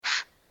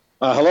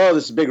Hello,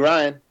 this is Big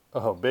Ryan.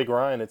 Oh, Big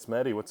Ryan, it's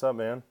Mehdi. What's up,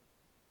 man?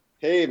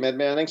 Hey, man,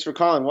 thanks for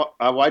calling.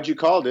 Why'd you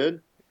call,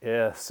 dude?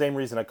 Yeah, same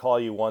reason I call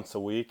you once a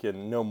week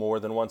and no more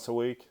than once a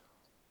week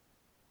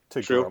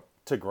True.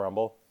 to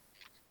grumble.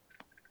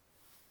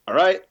 All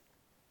right,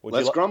 Would you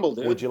let's li- grumble,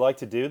 would dude. you like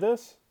to do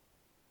this?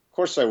 Of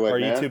course I Or would, are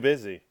you too man.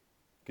 busy?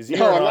 Because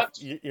No, I'm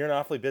not. you're an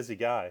awfully busy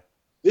guy.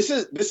 This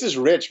is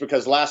rich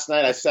because last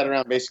night I sat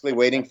around basically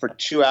waiting for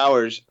 2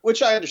 hours,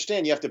 which I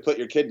understand you have to put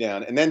your kid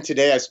down. And then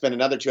today I spent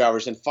another 2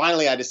 hours, and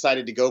finally I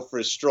decided to go for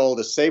a stroll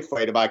to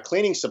Safeway to buy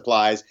cleaning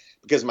supplies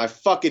because my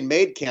fucking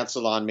maid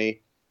canceled on me.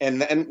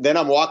 And then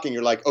I'm walking.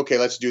 You're like, okay,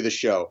 let's do the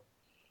show.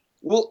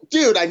 Well,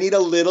 dude, I need a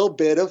little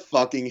bit of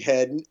fucking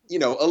a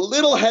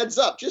little heads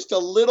up, just a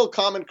little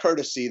common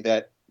courtesy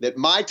that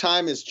my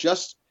time is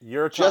just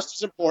You're a just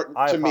as important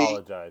I to me.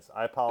 apologize.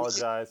 I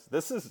apologize.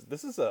 This is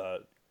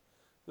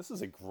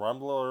a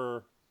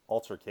grumbler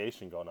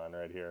altercation going on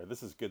right here.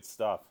 This is good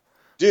stuff.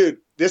 Dude,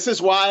 this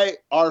is why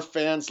our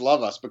fans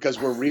love us because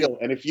we're real.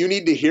 And if you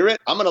need to hear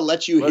it, I'm going to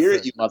let you hear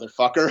it, Listen, you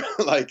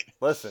motherfucker. Like,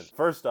 Listen,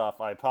 first off,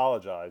 I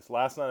apologize.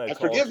 Last night I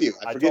forgive you.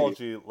 I I forgive you. told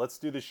you let's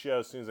do the show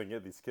as soon as I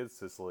get these kids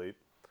to sleep.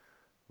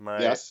 My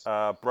Yes.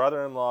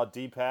 brother-in-law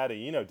D Patty,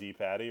 you know D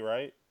Patty,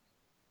 right?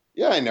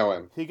 Yeah, I know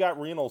him. He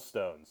got renal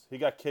stones. He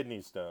got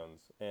kidney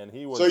stones, and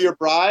he So was your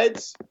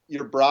brides,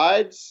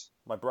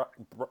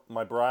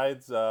 my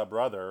bride's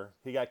brother.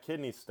 He got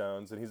kidney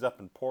stones, and he's up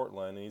in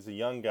Portland, and he's a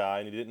young guy,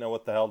 and he didn't know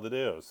what the hell to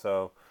do.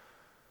 So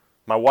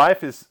my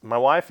wife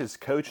is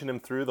coaching him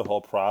through the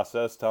whole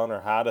process, telling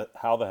her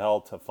how the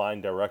hell to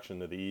find direction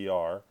to the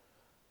ER.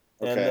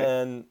 And okay.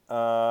 then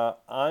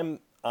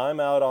I'm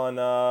out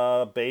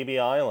on Baby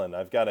Island.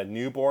 I've got a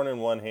newborn in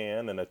one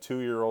hand and a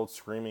 2-year old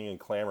screaming and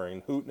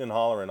clamoring, hooting and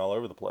hollering all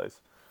over the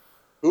place.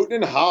 Hootin'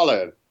 and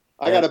hollering.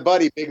 I got And a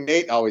buddy, Big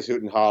Nate, always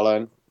hootin' and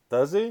hollering.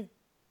 does he?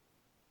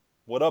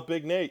 What up,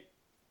 Big Nate?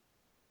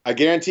 I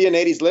guarantee you,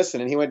 Nate's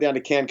listening. He went down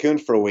to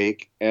Cancun for a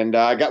week, and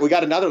we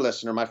got another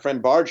listener, my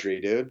friend Bardry,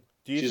 dude.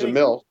 Do you She's a think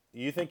MILF.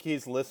 you think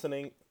he's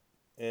listening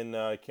in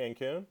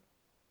Cancun?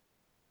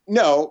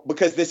 No,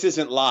 because this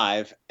isn't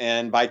live,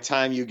 and by the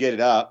time you get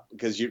it up,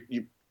 because you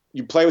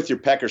play with your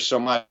pecker so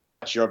much,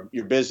 you're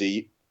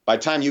busy. By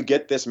the time you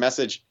get this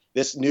message,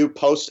 this new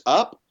post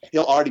up,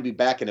 he'll already be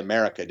back in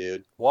America,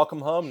 dude. Welcome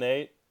home,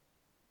 Nate.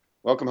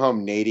 Welcome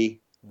home, Natey.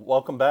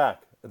 Welcome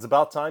back. It's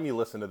about time you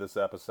listen to this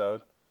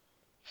episode.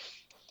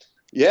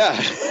 Yeah.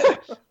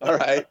 All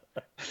right.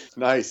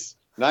 Nice,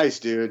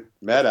 dude.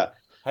 Meta.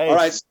 All Hey,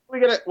 right. So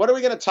what are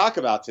we gonna talk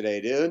about today,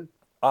 dude?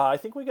 I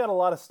think we got a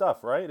lot of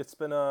stuff, right? It's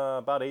been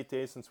about 8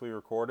 days since we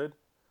recorded.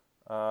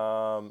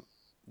 Um,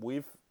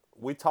 we've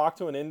we talked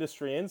to an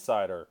industry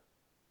insider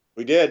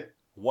We did.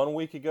 1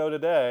 week ago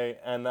today,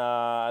 and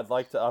I'd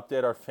like to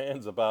update our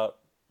fans about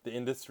the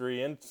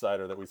industry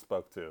insider that we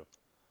spoke to.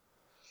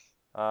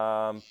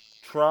 Um,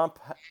 Trump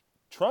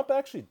Trump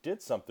actually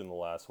did something the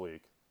last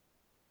week.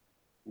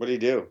 What do you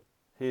do?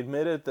 He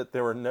admitted that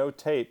there were no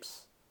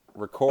tapes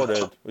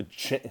recorded with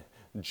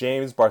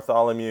James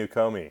Bartholomew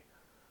Comey.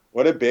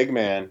 What a big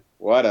man.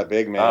 What a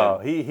big Oh,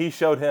 man. he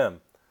showed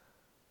him.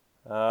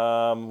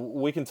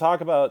 We can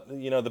talk about,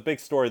 the big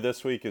story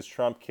this week is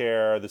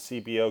TrumpCare. The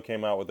CBO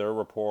came out with their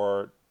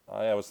report.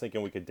 I was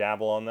thinking we could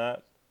dabble on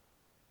that.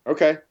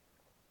 Okay.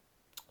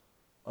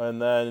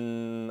 And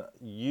then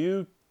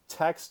you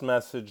text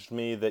messaged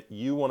me that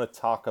you want to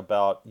talk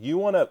about, you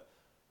want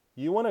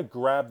to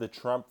grab the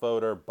Trump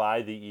voter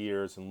by the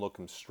ears and look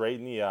him straight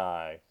in the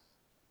eye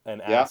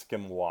and Yeah. ask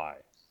him why.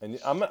 And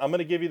I'm going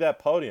to give you that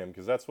podium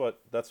because that's what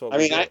I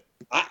we mean,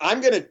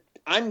 do.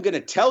 I'm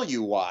gonna tell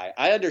you why.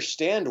 I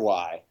understand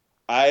why.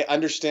 I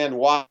understand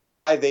why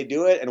they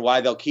do it and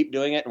why they'll keep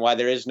doing it and why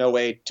there is no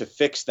way to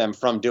fix them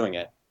from doing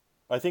it.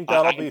 I think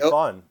that'll I be know.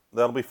 fun.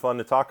 That'll be fun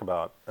to talk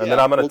about. And then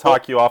Yeah. I'm going to We'll go.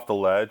 talk you off the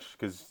ledge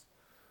because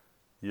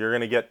you're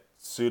going to get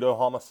pseudo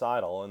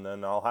homicidal, and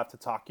then I'll have to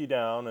talk you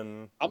down.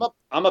 And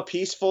I'm a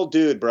peaceful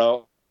dude,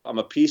 bro. I'm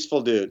a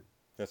peaceful dude.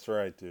 that's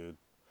right, dude.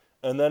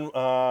 And then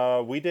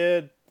we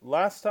did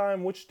last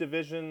time. Which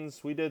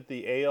divisions? We did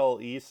the AL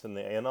East and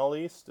the NL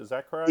East. Is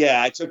that correct?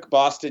 Yeah, I took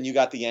Boston. You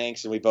got the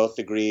Yanks, and we both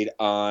agreed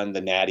on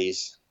the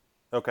Natties.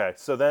 Okay.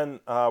 So then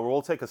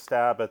we'll take a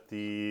stab at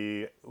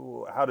the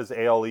how does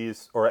AL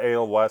East or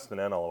AL West and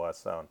NL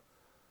West sound?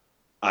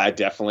 I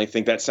definitely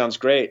think that sounds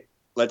great.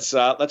 Let's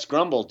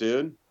grumble,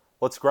 dude.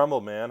 Let's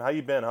grumble, man. How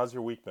you been? How's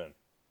your week been?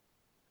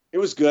 It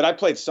was good. I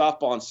played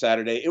softball on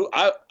Saturday.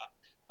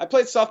 I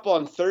played softball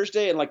on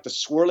Thursday and like the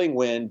swirling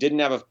wind. Didn't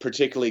have a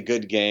particularly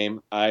good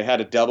game. I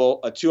had a 2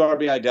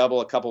 RBI double,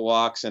 a couple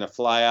walks, and a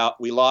fly out.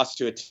 We lost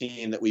to a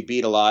team that we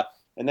beat a lot.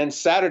 And then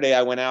Saturday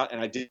I went out and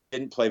I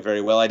didn't play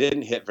very well. I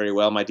didn't hit very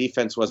well. My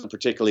defense wasn't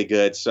particularly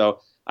good. So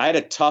I had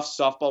a tough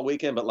softball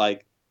weekend. But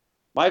like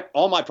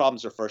all my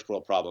problems are first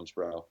world problems,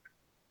 bro.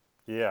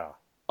 Yeah.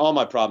 All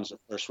my problems are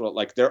first world.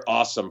 Like they're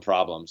awesome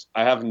problems.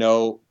 I have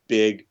no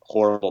big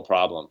horrible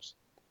problems.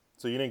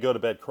 So you didn't go to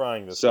bed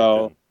crying this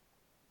So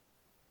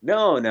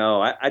weekend.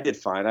 no, I did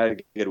fine. I had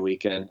a good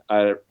weekend.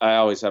 I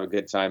always have a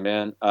good time,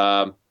 man.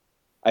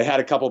 I had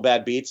a couple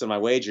bad beats on my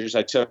wagers.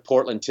 I took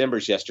Portland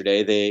Timbers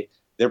yesterday.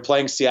 They're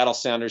playing Seattle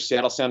Sounders.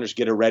 Seattle Sounders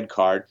get a red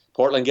card.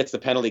 Portland gets the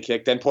penalty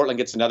kick. Then Portland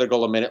gets another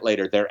goal a minute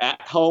later. They're at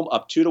home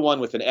up 2-1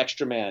 with an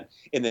extra man.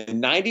 In the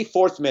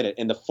 94th minute,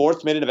 in the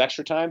 4th minute of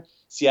extra time,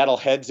 Seattle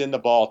heads in the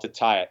ball to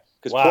tie it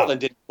because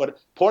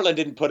Portland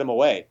didn't put him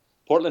away.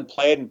 Portland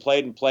played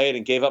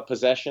and gave up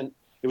possession.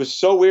 It was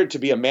so weird to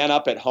be a man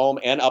up at home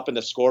and up in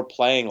the score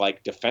playing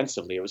like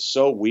defensively. It was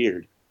so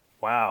weird.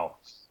 Wow.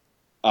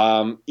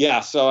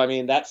 So I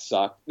mean that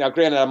sucked. Now,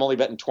 granted, I'm only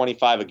betting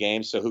 25 a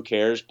game, so who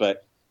cares?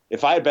 But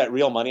if I had bet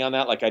real money on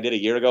that, like I did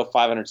a year ago,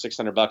 $500,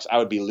 $600, I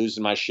would be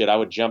losing my shit. I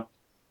would jump.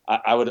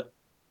 I would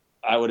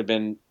have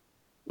been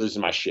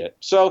losing my shit.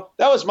 So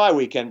that was my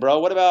weekend, bro.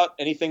 What about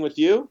anything with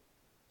you,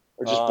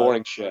 or just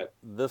boring shit?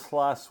 This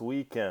last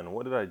weekend,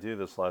 what did I do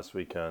this last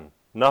weekend?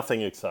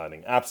 Nothing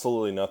exciting.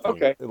 Absolutely nothing.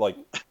 Okay. Like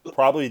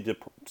probably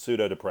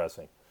pseudo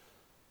depressing.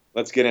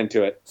 Let's get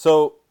into it.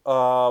 So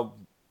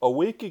a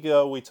week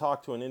ago, we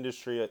talked to an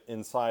industry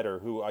insider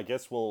who I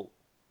guess will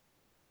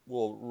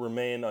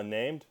remain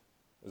unnamed.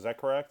 Is that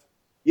correct?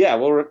 Yeah,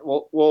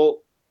 we'll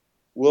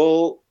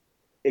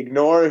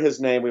ignore his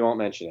name. We won't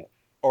mention it.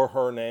 Or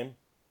her name.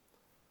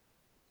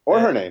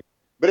 Her name.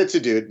 But it's a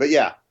dude. But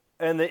yeah.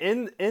 And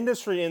the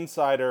industry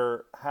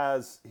insider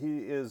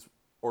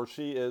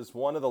she is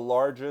one of the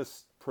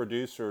largest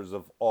producers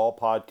of all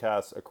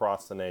podcasts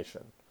across the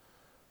nation.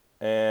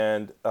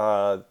 And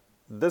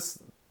this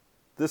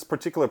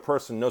particular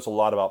person knows a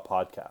lot about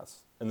podcasts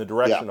and the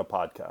direction of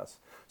podcasts.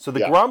 So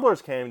the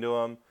Grumblers came to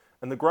him,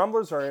 and the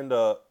Grumblers are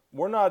into.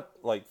 We're not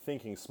like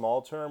thinking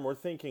small term. We're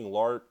thinking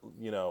large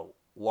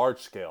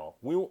scale.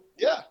 We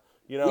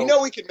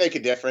know we can make a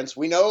difference.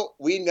 We know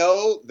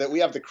that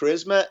we have the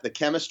charisma, the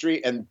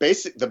chemistry, and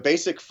the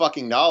basic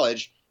fucking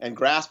knowledge and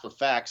grasp of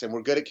facts, and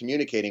we're good at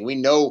communicating. We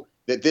know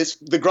that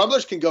the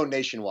Grumblers can go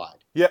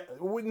nationwide. Yeah,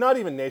 not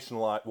even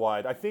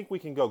nationwide. I think we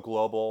can go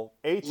global.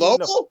 18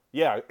 to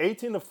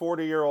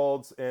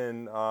 40-year-olds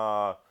in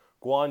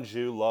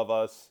Gwangju love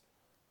us.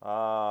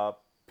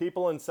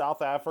 People in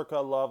South Africa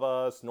love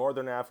us.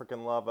 Northern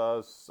African love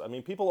us. I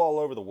mean, people all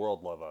over the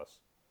world love us.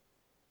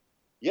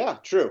 Yeah,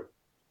 true.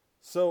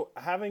 So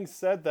having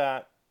said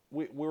that,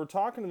 we were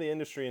talking to the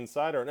industry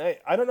insider, and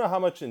I don't know how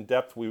much in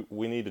depth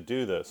we need to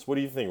do this. What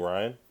do you think,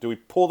 Ryan? Do we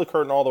pull the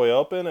curtain all the way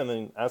open and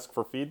then ask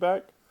for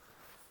feedback?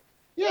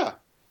 Yeah.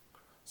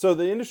 So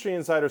the industry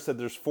insider said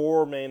there's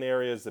 4 main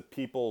areas that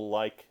people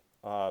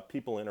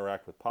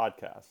interact with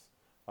podcasts.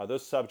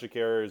 Those subject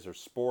areas are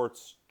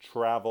sports,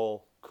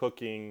 travel,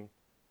 cooking,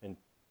 and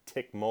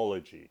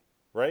technology.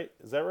 Right?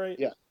 Is that right?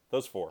 Yeah.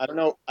 Those 4. I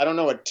don't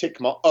know what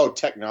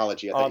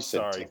technology. I'm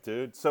sorry,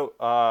 dude. So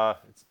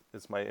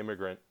it's my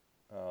immigrant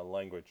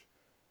language.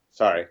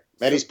 Sorry.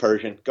 Mehdi's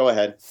Persian. Go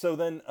ahead. So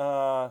then,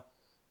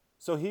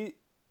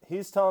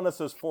 he's telling us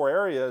those 4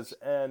 areas,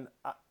 and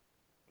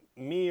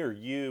me or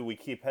you, we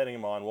keep heading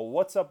him on, well,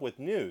 what's up with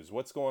news?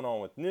 What's going on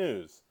with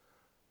news?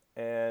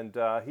 And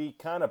he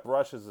kind of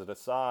brushes it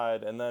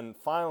aside, and then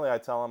finally I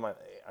tell him, I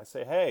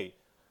say, hey,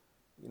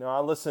 I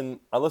listen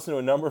to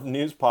a number of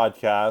news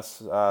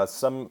podcasts,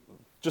 some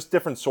just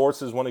different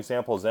sources. One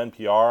example is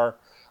NPR,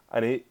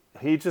 and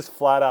he just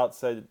flat out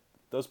said,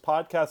 those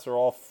podcasts are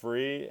all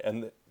free,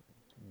 and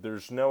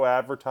there's no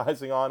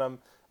advertising on them,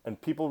 and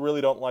people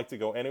really don't like to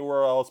go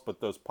anywhere else but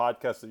those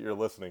podcasts that you're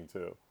listening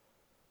to.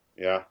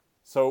 Yeah.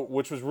 So,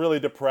 which was really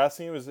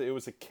depressing. It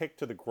was a kick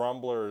to the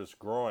Grumblers'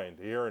 groin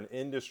to hear an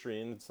industry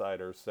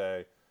insider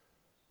say,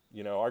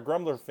 our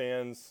Grumbler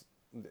fans,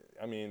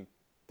 I mean,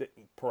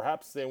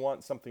 perhaps they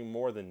want something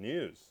more than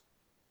news.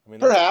 I mean,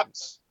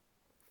 perhaps.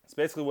 It's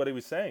basically what he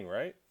was saying,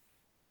 right?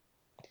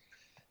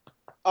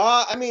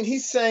 I mean,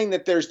 he's saying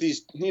that there's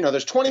these,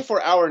 there's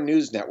 24-hour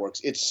news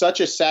networks. It's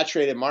such a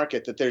saturated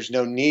market that there's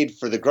no need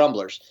for the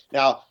Grumblers.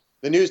 Now,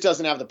 the news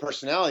doesn't have the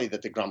personality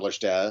that the Grumblers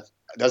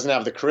doesn't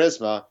have the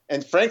charisma,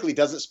 and frankly,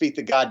 doesn't speak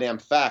the goddamn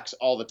facts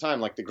all the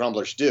time like the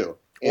Grumblers do.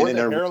 Or the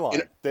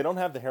hairline. They don't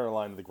have the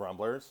hairline of the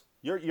Grumblers.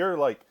 You're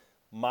like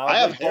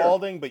mildly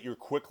balding, but you're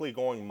quickly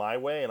going my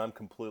way, and I'm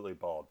completely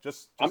bald.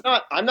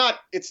 I'm not.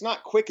 It's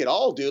not quick at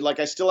all, dude. Like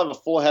I still have a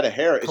full head of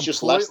hair. It's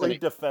just less than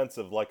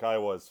defensive, like I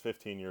was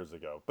 15 years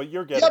ago. But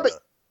you're getting there.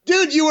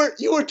 Dude, you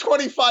were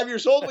 25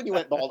 years old when you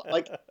went bald.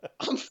 Like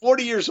I'm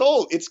 40 years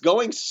old. It's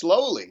going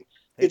slowly.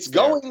 It's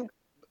going.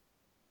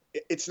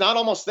 It's not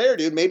almost there,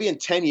 dude. Maybe in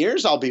 10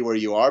 years I'll be where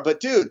you are.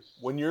 But dude,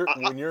 when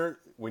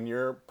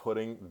you're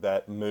putting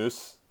that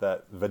mousse,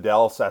 that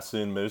Vidal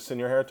Sassoon mousse in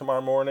your hair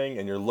tomorrow morning,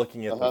 and you're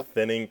looking at the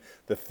thinning,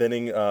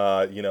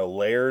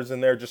 layers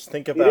in there, just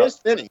think about. It is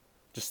thinning.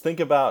 Just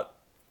think about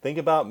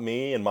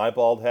me and my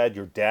bald head,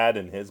 your dad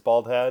and his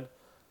bald head,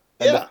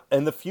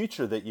 and the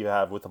future that you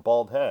have with a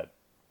bald head.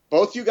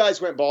 Both you guys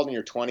went bald in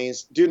your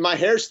 20s. Dude, my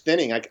hair's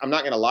thinning. I'm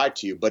not going to lie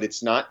to you, but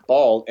it's not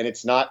bald, and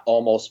it's not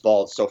almost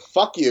bald. So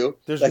fuck you.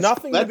 There's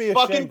nothing to be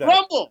ashamed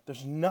of.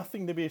 There's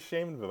nothing to be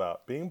ashamed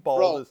about. Being bald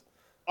Bro,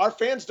 our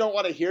fans don't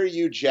want to hear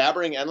you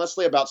jabbering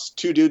endlessly about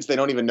 2 dudes they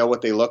don't even know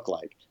what they look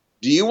like.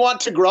 Do you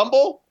want to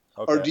grumble,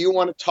 or do you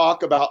want to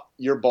talk about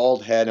your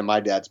bald head and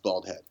my dad's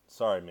bald head?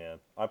 Sorry, man.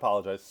 I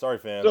apologize. Sorry,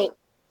 fans.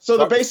 So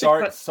the basic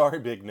Sorry,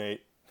 Big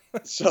Nate.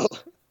 so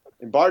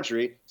in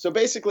Bargery. So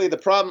basically, the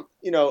problem,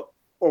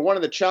 or one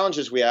of the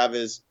challenges we have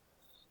is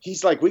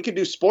he's like, we could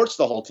do sports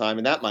the whole time,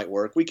 and that might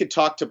work. We could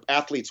talk to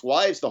athletes'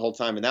 wives the whole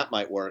time, and that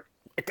might work.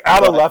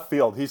 Out of left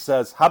field, he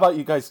says, "How about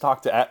you guys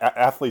talk to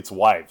athletes'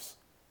 wives?"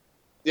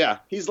 Yeah,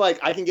 he's like,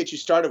 I can get you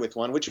started with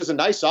one, which was a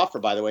nice offer,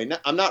 by the way.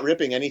 I'm not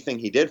ripping anything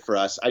he did for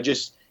us.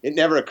 It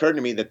never occurred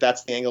to me that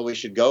that's the angle we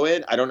should go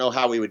in. I don't know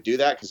how we would do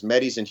that because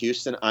Mehdi's in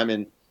Houston. I'm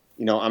in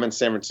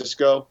San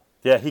Francisco.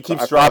 Yeah, he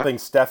keeps dropping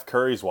Steph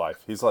Curry's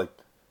wife. He's like,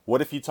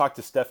 what if you talk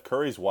to Steph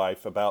Curry's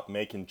wife about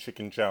making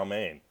chicken chow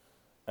mein?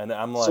 And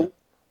I'm like,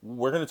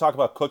 we're going to talk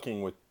about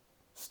cooking with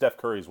Steph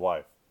Curry's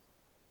wife.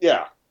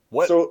 Yeah.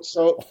 What?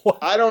 So what?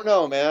 I don't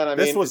know, man.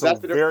 This was a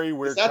very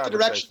weird conversation. Is that the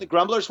direction the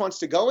Grumblers wants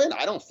to go in?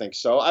 I don't think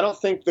so. I don't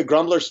think the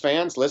Grumblers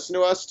fans listen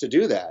to us to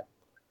do that.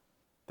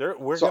 I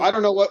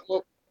don't know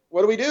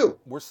what do we do?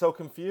 We're so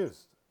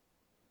confused.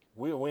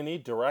 We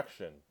need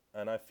direction,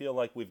 and I feel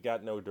like we've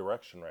got no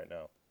direction right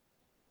now.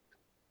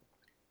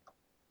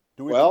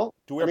 We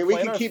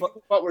can keep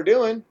what we're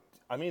doing.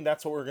 I mean,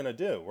 that's what we're going to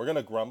do. We're going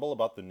to grumble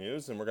about the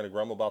news, and we're going to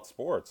grumble about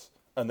sports.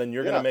 And then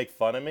you're going to make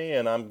fun of me,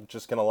 and I'm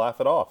just going to laugh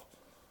it off.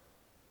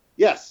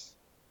 Yes.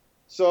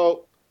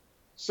 So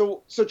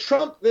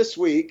Trump this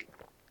week,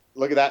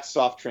 look at that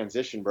soft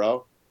transition,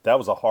 bro. That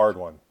was a hard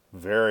one.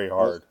 Very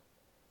hard.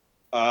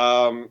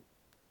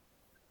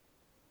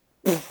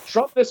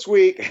 Trump this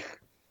week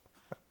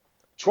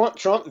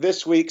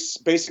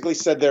basically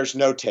said there's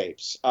no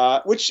tapes,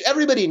 which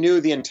everybody knew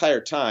the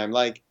entire time.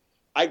 Like,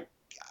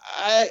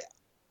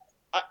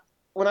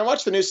 when I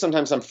watch the news,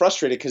 sometimes I'm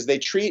frustrated because they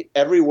treat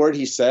every word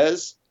he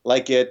says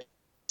like it's,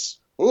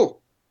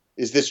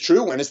 is this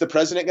true? When is the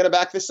president going to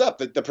back this up?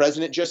 That the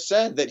president just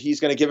said that he's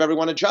going to give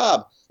everyone a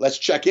job. Let's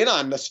check in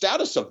on the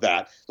status of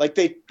that. Like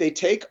they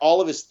take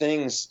all of his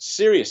things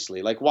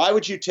seriously. Like, why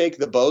would you take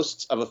the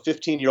boasts of a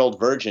 15-year-old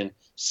virgin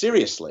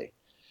seriously?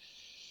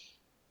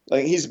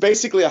 Like, he's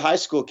basically a high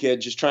school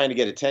kid just trying to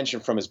get attention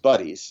from his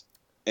buddies,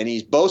 and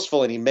he's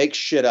boastful and he makes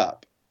shit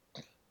up.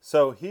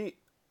 So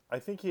I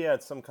think he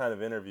had some kind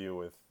of interview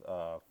with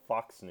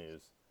Fox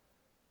News,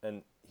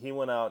 and he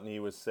went out and he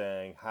was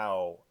saying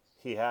how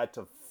he had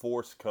to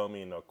force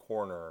Comey into a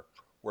corner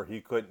where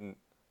he couldn't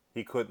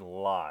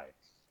lie,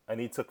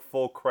 and he took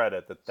full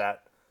credit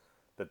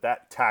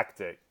that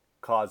tactic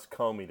caused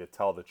Comey to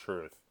tell the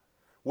truth.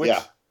 Which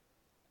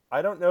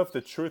I don't know if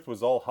the truth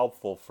was all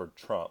helpful for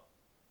Trump.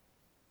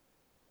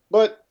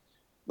 But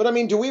I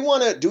mean, do we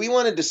want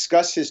to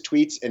discuss his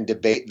tweets and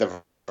debate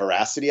the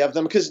veracity of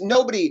them? Because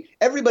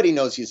everybody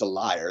knows he's a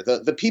liar.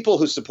 The people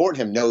who support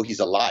him know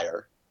he's a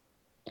liar.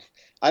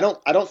 I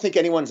don't think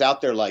anyone's out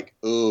there like,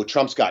 ooh,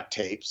 Trump's got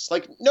tapes.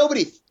 Like,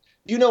 nobody. Do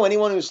you know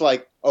anyone who's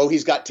like, oh,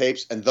 he's got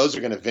tapes, and those are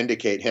going to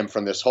vindicate him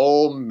from this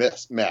whole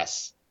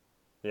mess?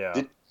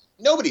 Yeah.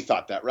 Nobody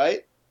thought that,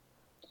 right?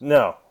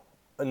 No.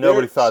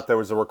 Nobody thought there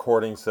was a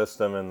recording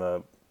system in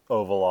the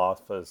Oval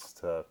Office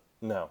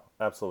No,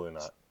 absolutely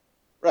not.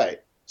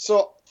 Right.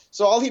 So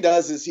all he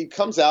does is he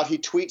comes out, he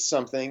tweets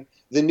something,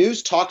 the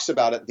news talks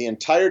about it the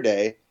entire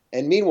day,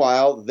 and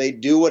meanwhile, they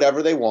do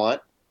whatever they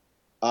want.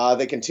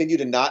 They continue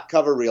to not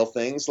cover real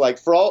things. Like,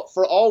 for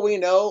all we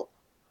know,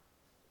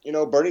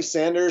 Bernie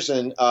Sanders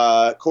and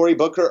Cory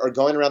Booker are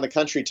going around the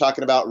country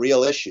talking about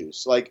real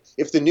issues. Like,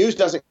 if the news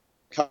doesn't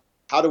cover,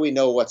 how do we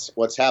know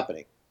what's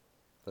happening?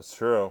 That's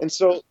true. And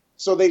so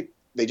they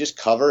just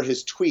cover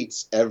his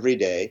tweets every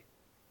day.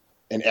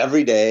 And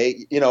every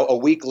day, a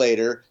week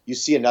later, you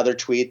see another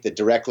tweet that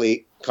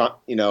directly,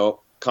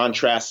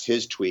 contrasts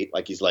his tweet.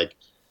 Like, he's like,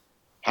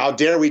 how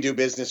dare we do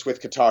business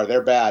with Qatar?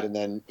 They're bad. And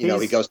then, he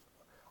goes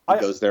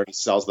there and he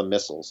sells the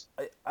missiles.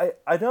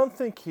 I don't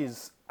think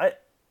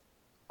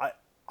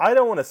I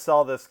don't want to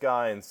sell this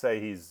guy and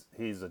say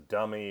he's a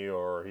dummy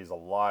or he's a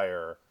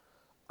liar.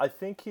 I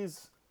think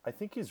he's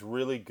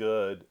really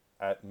good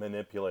at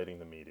manipulating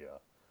the media.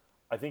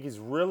 I think he's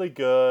really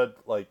good,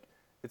 like,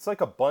 it's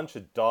like a bunch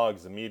of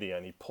dogs in media,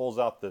 and he pulls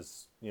out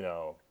this,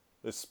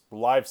 this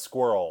live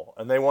squirrel,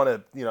 and they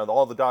want to,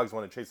 all the dogs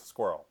want to chase the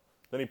squirrel.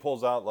 Then he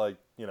pulls out, like,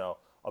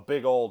 a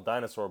big old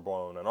dinosaur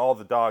bone, and all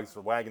the dogs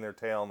are wagging their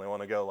tail, and they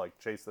want to go, like,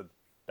 chase the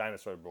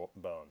dinosaur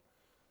bone.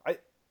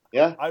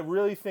 I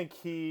really think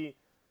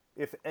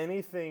if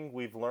anything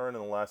we've learned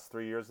in the last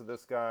 3 years of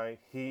this guy,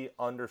 he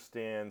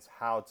understands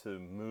how to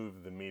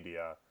move the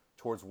media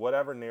towards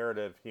whatever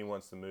narrative he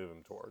wants to move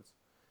him towards.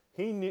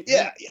 He knew.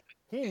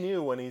 He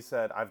knew when he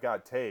said, "I've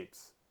got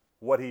tapes,"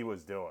 what he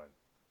was doing.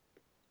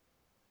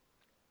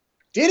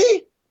 Did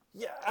he?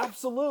 Yeah,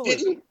 absolutely.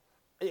 Did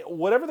he?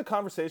 Whatever the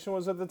conversation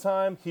was at the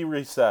time, he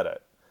reset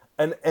it.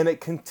 And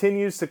it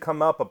continues to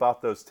come up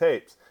about those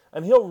tapes.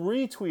 And he'll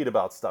retweet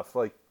about stuff.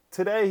 Like,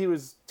 today he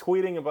was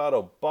tweeting about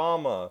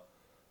Obama,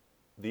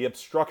 the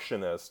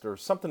obstructionist, or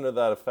something to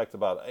that effect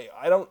about it.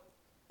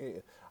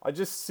 I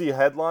just see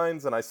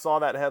headlines, and I saw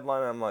that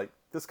headline, and I'm like,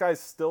 this guy's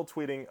still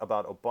tweeting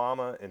about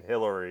Obama and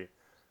Hillary.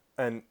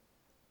 And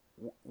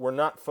we're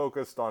not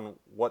focused on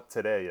what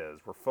today is.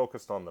 We're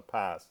focused on the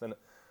past. And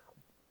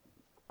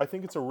I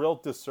think it's a real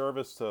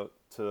disservice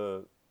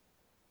to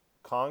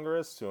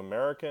Congress, to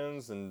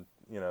Americans, and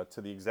to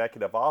the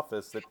executive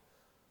office that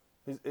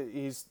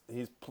he's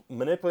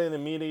manipulating the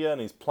media and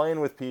he's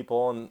playing with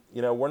people, and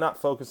we're not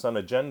focused on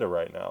agenda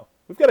right now.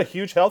 We've got a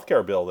huge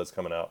healthcare bill that's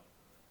coming out.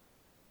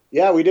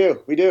 Yeah, we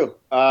do.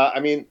 I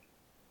mean,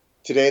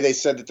 today they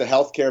said that the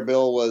healthcare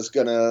bill was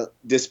going to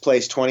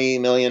displace 20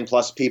 million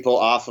plus people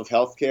off of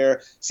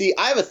healthcare. See,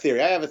 I have a theory.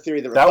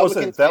 that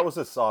Republicans... That was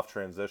a soft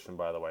transition,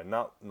 by the way,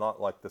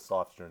 not like the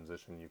soft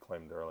transition you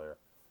claimed earlier.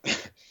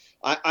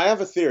 I have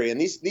a theory, and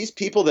these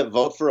people that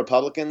vote for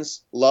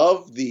Republicans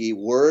love the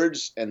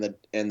words and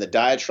the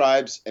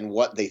diatribes and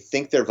what they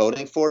think they're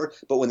voting for,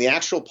 but when the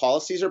actual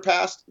policies are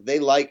passed, they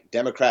like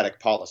Democratic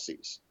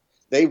policies.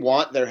 They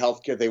want their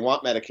health care, they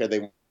want Medicare,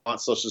 they want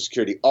Social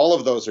Security. All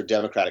of those are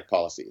Democratic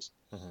policies.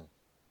 Mm-hmm.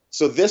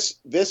 So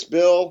this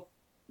bill,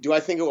 do I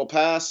think it will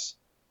pass?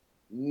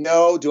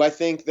 No. Do I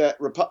think that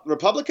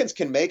Republicans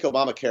can make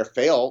Obamacare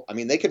fail? I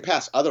mean, they can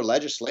pass other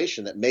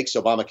legislation that makes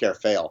Obamacare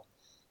fail.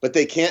 But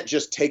they can't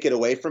just take it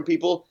away from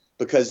people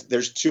because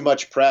there's too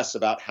much press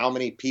about how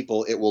many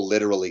people it will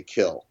literally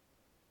kill.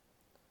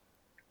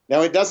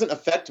 Now, it doesn't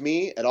affect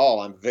me at all.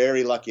 I'm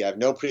very lucky. I have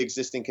no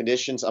pre-existing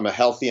conditions. I'm a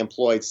healthy,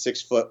 employed,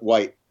 6-foot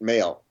white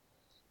male.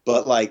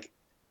 But,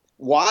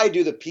 why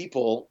do the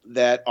people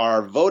that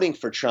are voting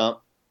for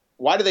Trump,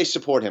 why do they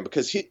support him?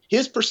 Because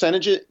his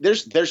percentages,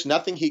 there's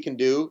nothing he can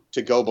do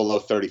to go below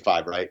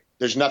 35, right?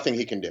 There's nothing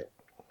he can do.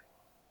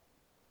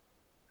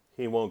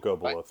 He won't go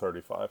below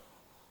 35.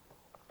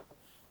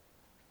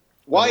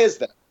 Why is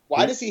that?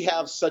 Why does he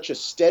have such a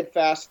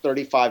steadfast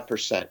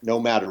 35%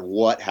 no matter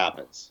what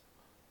happens?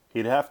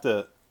 He'd have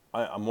to.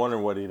 I'm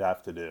wondering what he'd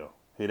have to do.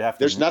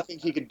 There's nothing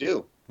he could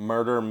do.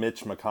 Murder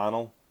Mitch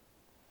McConnell?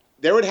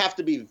 There would have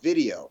to be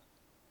video.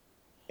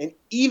 And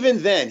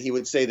even then, he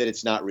would say that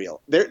it's not real.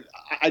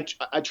 I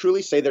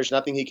truly say there's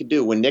nothing he could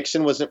do. When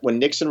Nixon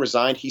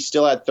resigned, he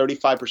still had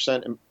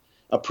 35%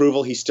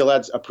 approval. He still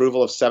had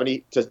approval of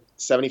 70 to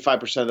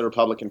 75% of the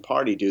Republican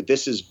Party, dude.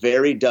 This is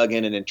very dug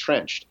in and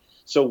entrenched.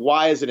 So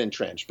why is it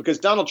entrenched? Because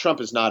Donald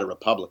Trump is not a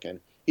Republican.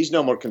 He's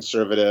no more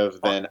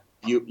conservative than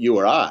you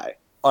or I.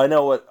 I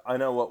know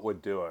what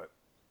would do it.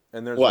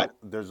 And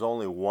there's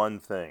only one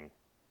thing.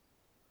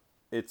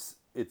 It's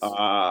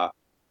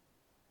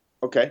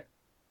okay.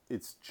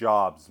 It's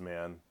jobs,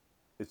 man.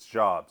 It's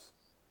jobs.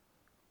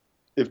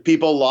 If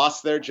people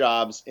lost their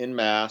jobs en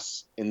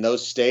masse in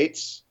those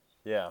states,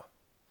 yeah,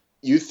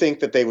 you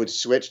think that they would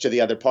switch to the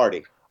other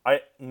party?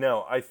 I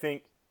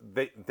think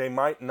they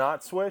might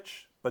not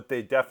switch, but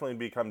they definitely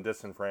become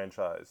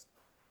disenfranchised.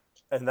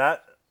 And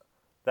that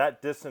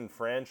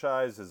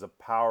disenfranchise is a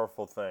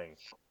powerful thing.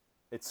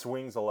 It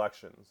swings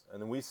elections.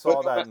 And we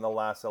saw that in the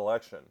last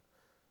election.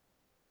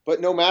 But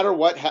no matter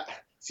what...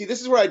 See,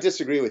 this is where I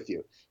disagree with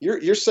you.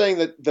 You're saying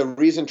that the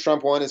reason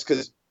Trump won is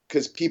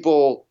because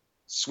people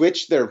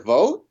switched their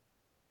vote?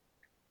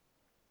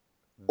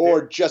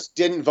 Or just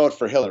didn't vote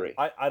for Hillary?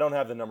 I don't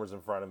have the numbers in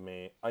front of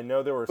me. I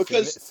know there were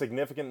a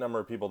significant number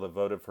of people that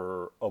voted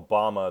for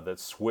Obama that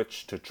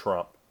switched to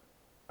Trump.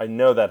 I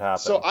know that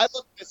happened. So I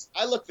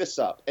looked this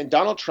up, and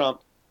Donald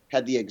Trump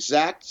had the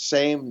exact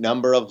same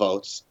number of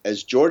votes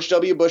as George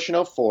W. Bush in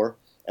 2004,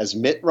 as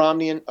Mitt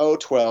Romney in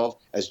 2012,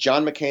 as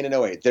John McCain in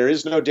 2008. There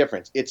is no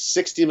difference. It's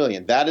 60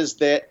 million. That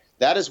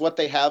is what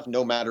they have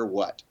no matter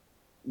what.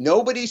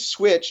 Nobody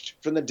switched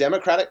from the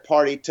Democratic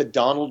Party to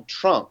Donald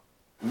Trump.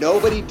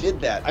 Nobody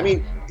did that. I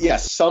mean,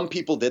 yes, some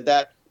people did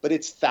that, but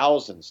it's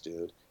thousands,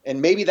 dude.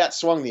 And maybe that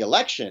swung the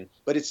election,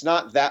 but it's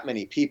not that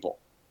many people.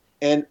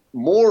 And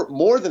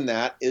more than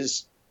that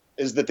is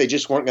that they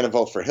just weren't going to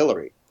vote for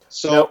Hillary.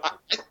 So,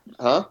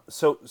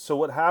 So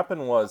what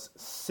happened was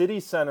city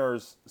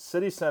centers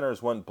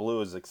went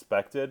blue as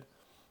expected.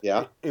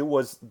 Yeah. It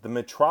was the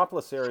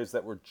metropolis areas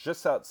that were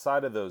just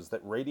outside of those,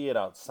 that radiate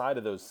outside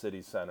of those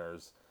city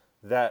centers,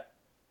 that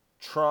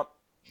Trump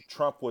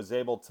was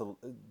able to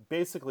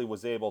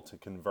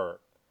convert.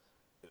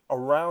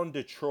 Around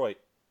Detroit,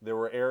 there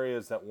were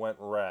areas that went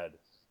red.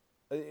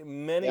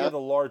 Many of the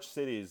large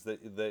cities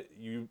that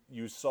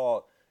you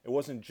saw, it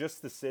wasn't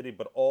just the city,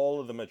 but all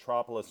of the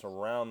metropolis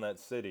around that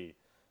city.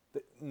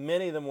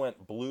 Many of them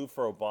went blue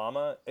for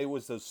Obama. It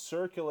was those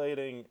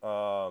circulating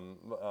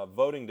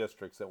voting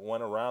districts that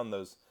went around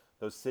those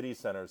city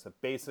centers that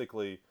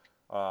basically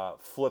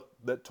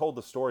that told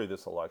the story of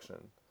this election.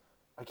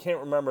 I can't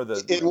remember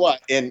in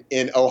what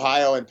in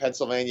Ohio and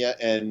Pennsylvania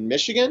and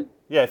Michigan.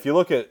 Yeah, if you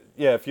look at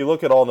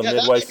all the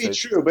Midwest that might be states,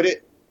 true,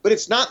 but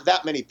it's not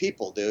that many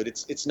people, dude.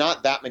 It's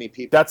not that many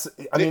people.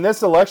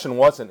 This election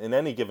wasn't in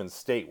any given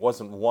state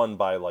wasn't won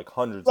by like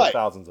hundreds of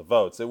thousands of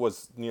votes. It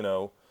was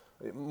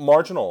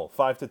marginal,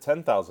 5,000 to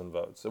 10,000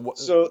 votes.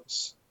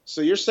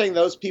 So you're saying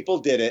those people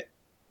did it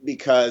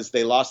because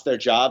they lost their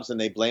jobs and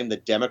they blame the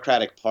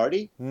Democratic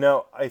Party?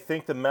 No, I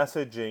think the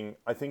messaging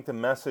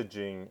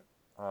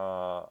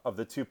of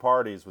the two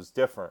parties was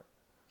different.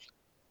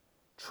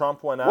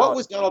 Trump went out. What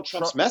was Donald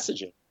Trump's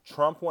messaging?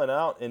 Trump went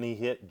out and he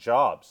hit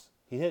jobs.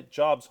 He hit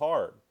jobs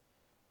hard.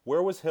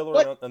 Where was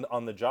Hillary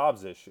on the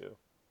jobs issue?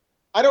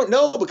 I don't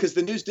know because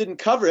the news didn't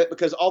cover it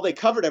because all they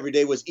covered every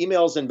day was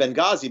emails in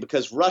Benghazi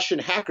because Russian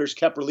hackers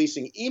kept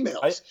releasing I,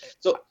 emails.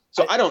 So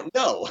I, I don't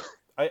know.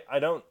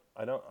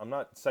 I'm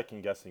not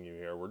second guessing you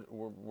here.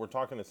 We're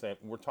talking the same.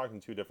 We're talking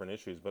two different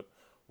issues. But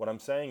what I'm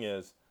saying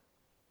is,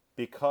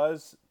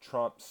 because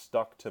Trump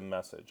stuck to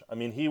message. I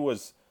mean,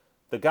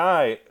 the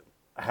guy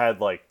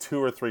had like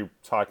two or three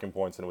talking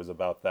points, and it was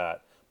about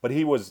that. But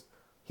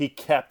he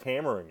kept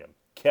hammering him,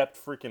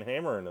 kept freaking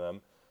hammering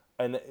them,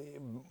 and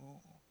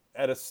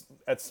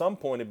at some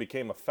point it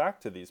became a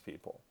fact to these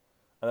people,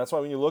 and that's why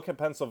when you look at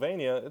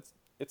Pennsylvania,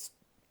 it's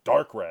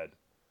dark red,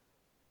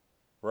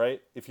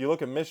 right? If you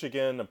look at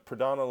Michigan,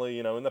 predominantly,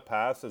 in the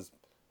past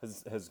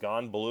has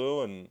gone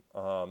blue and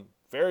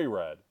very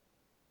red.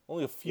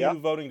 Only a few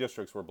voting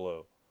districts were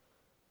blue.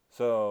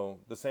 So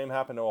the same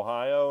happened to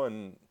Ohio,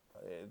 and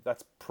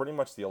that's pretty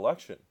much the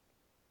election.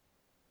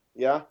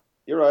 Yeah,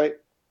 you're right.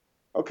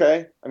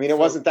 Okay. I mean, it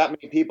wasn't that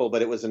many people,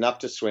 but it was enough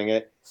to swing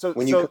it. So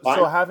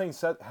having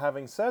said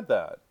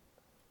that,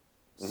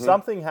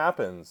 something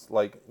happens,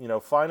 like,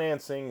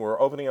 financing, we're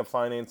opening up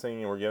financing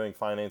and we're giving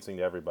financing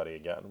to everybody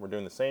again. We're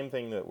doing the same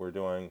thing that we're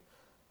doing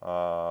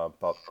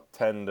about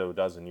 10 to a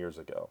dozen years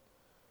ago.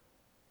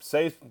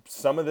 Say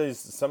some of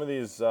these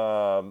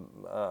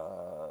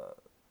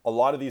a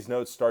lot of these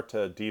notes start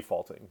to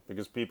defaulting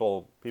because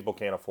people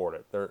can't afford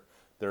it.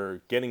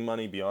 They're getting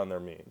money beyond their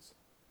means.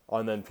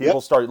 And then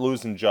people start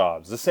losing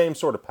jobs. The same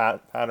sort of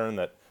pattern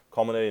that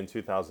culminated in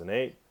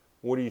 2008.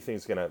 What do you think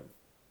is going to...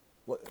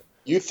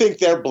 You think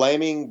they're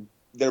blaming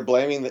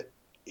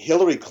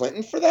Hillary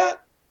Clinton for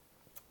that?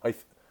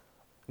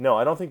 No,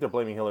 I don't think they're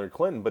blaming Hillary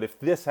Clinton. But if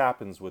this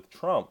happens with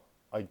Trump,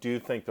 I do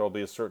think there will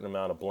be a certain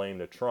amount of blame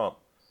to Trump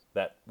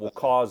that will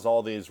cause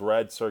all these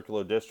red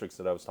circular districts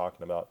that I was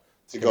talking about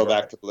to go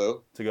back to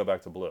blue.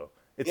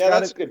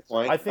 That's a good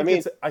point.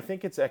 I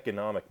think it's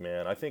economic,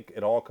 man. I think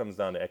it all comes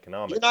down to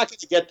economics. You're not going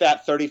to get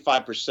that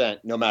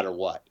 35% no matter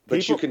what,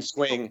 but you can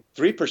swing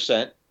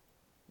 3%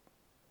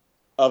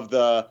 of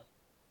the.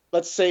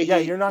 Let's say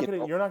you're not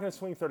going to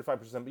swing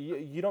 35%, but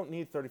you don't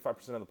need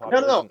 35% of the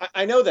population. No.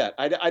 I know that.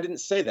 I didn't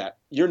say that.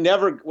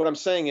 What I'm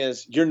saying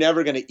is you're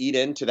never going to eat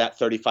into that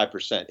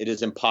 35%. It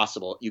is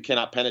impossible. You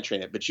cannot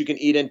penetrate it, but you can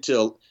eat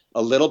into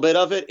a little bit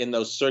of it in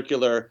those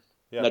circular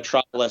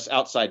metropolis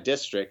outside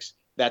districts.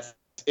 That's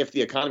if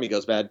the economy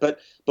goes bad.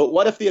 But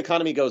what if the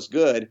economy goes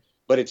good,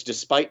 but it's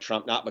despite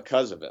Trump, not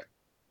because of it?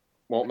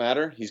 Won't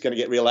matter. He's going to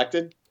get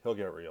reelected. He'll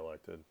get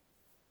reelected.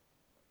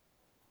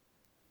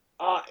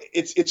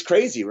 It's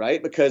crazy,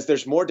 right? Because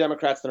there's more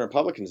Democrats than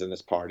Republicans in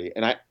this party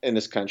and in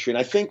this country. And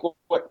I think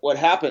what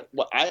happened,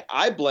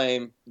 I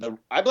blame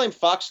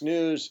Fox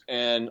News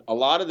and a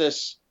lot of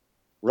this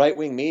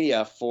right-wing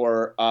media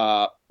for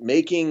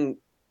making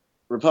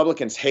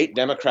Republicans hate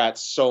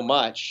Democrats so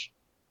much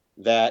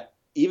that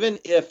even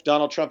if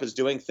Donald Trump is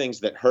doing things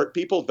that hurt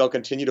people, they'll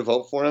continue to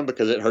vote for him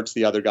because it hurts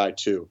the other guy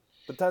too.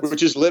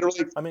 Which is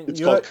literally, it's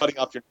called cutting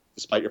off your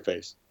to spite your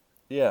face.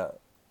 Yeah,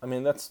 I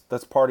mean that's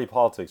party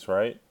politics,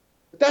 right?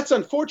 But that's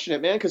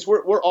unfortunate, man, because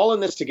we're all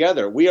in this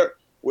together. We're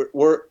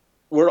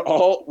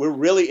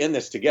really in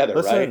this together,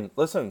 right?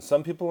 Listen,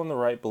 some people on the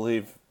right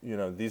believe,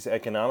 these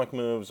economic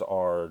moves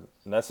are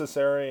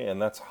necessary, and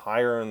that's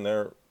higher in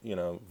their,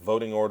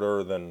 voting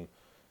order than,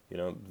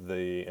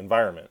 the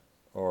environment.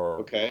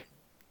 Okay.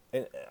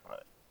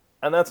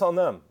 And that's on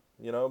them.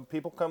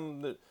 People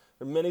there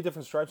are many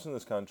different stripes in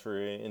this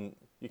country, and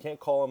you can't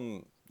call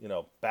them,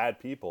 bad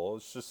people.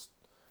 It's just,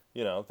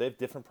 they have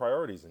different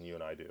priorities than you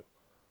and I do.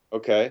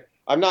 Okay.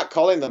 I'm not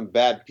calling them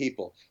bad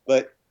people,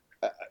 but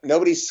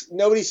nobody's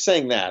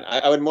saying that.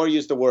 I would more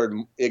use the word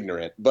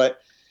ignorant, but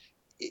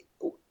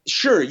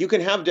sure, you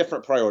can have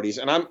different priorities,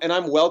 and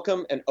I'm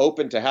welcome and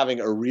open to having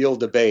a real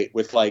debate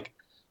with like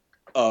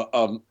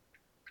a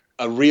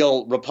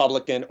real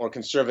Republican or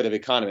conservative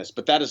economist,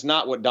 but that is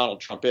not what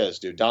Donald Trump is,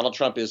 dude. Donald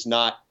Trump is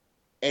not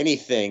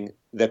anything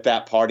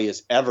that party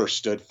has ever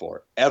stood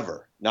for,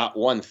 ever. Not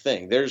one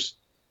thing.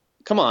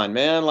 Come on,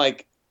 man.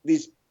 Like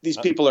these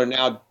people are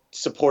now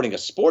supporting a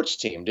sports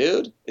team,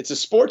 dude. It's a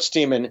sports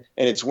team and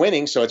it's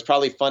winning, so it's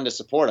probably fun to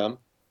support them.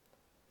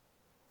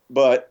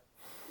 But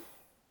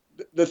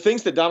the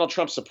things that Donald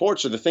Trump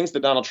supports or the things that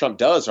Donald Trump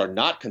does are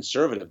not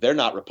conservative. They're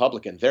not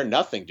Republican. They're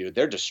nothing, dude.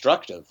 They're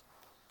destructive.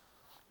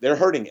 They're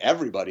hurting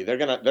everybody. They're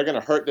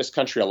gonna hurt this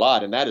country a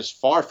lot, and that is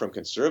far from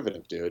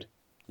conservative, dude.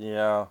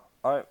 Yeah,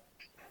 I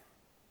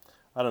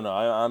don't know.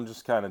 I'm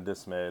just kind of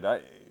dismayed.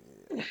 I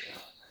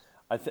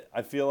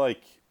feel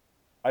like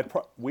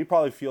we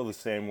probably feel the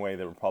same way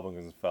that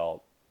Republicans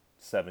felt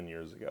 7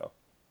 years ago.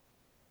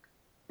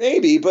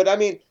 Maybe, but I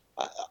mean,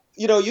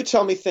 you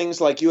tell me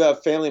things like you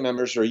have family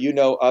members or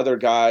other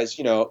guys.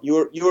 You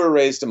were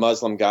raised a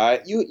Muslim guy.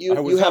 I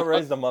was not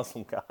raised a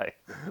Muslim guy.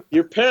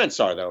 Your parents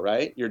are though,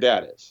 right? Your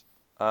dad is.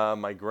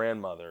 My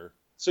grandmother.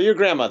 So your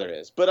grandmother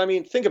is. But I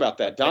mean, think about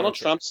that. Donald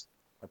Trump's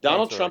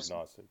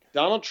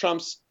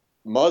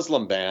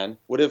Muslim ban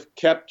would have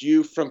kept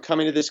you from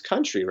coming to this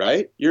country,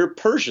 right? You're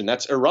Persian.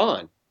 That's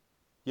Iran.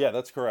 Yeah,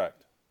 that's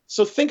correct.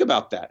 So think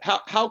about that.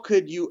 How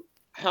could you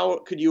how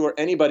could you or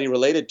anybody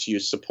related to you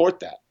support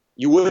that?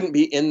 You wouldn't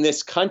be in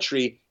this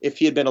country if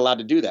he had been allowed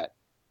to do that.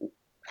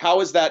 How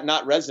does that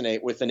not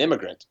resonate with an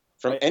immigrant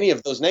from any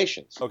of those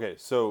nations? Okay,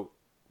 so,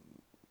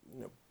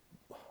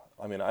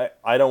 I mean,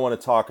 I don't want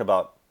to talk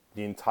about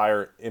the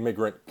entire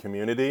immigrant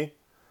community.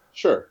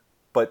 Sure.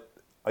 But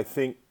I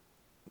think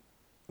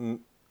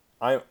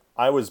I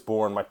was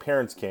born, my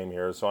parents came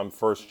here, so I'm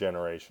first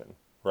generation,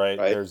 right?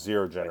 They're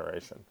zero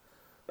generation.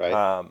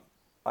 Right.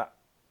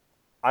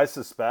 I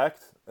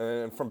suspect,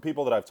 and from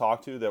people that I've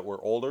talked to that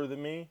were older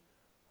than me,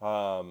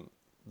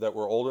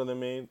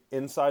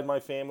 inside my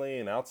family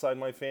and outside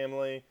my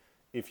family,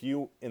 if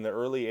you, in the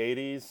early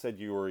 80s, said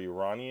you were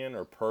Iranian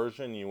or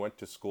Persian, you went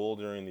to school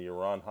during the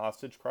Iran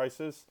hostage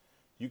crisis,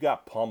 you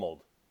got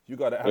pummeled. You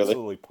got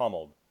absolutely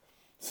pummeled.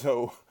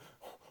 So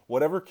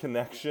whatever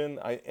connection,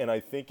 I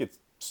think it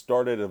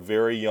started at a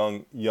very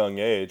young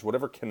age,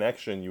 whatever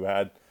connection you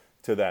had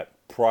to that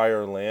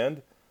prior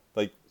land,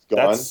 like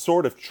that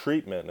sort of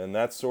treatment and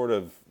that sort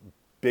of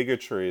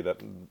bigotry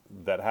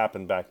that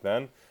happened back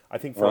then, I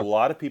think for a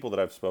lot of people that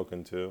I've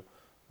spoken to,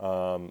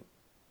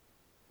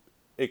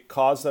 it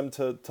caused them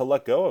to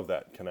let go of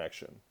that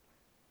connection.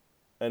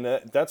 And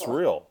that's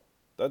real.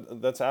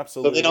 That's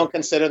absolutely So they don't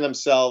consider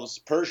themselves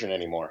Persian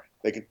anymore.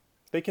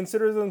 They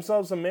consider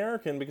themselves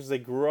American because they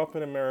grew up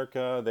in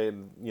America. They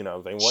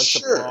went to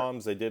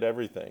proms. They did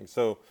everything.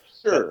 So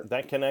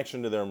that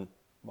connection to their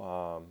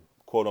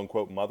quote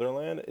unquote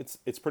motherland,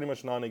 it's pretty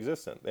much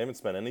non-existent. They haven't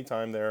spent any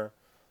time there.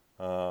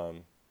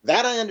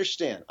 That I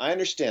understand. I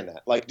understand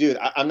that. Like, dude,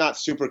 I'm not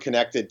super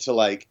connected to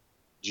like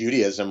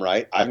Judaism,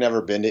 right? I've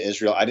never been to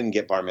Israel. I didn't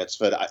get bar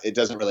mitzvah. It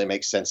doesn't really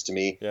make sense to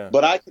me. Yeah.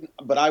 But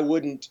I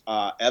wouldn't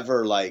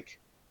ever like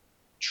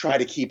try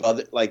to keep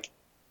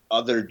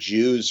other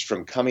Jews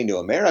from coming to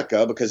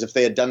America, because if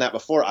they had done that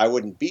before, I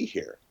wouldn't be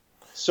here.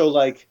 So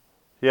like,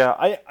 yeah,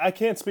 I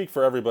can't speak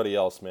for everybody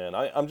else, man.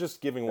 I'm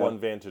just giving one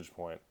vantage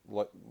point.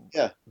 So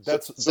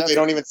they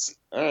don't even see.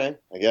 All right,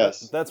 I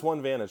guess that's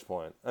one vantage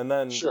point, and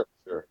then sure.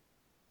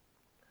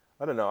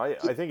 I don't know.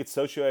 I think it's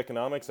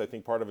socioeconomics. I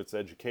think part of it's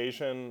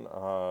education.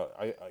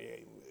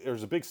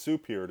 There's a big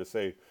soup here to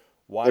say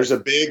why. There's a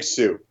big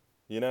soup.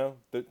 There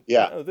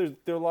are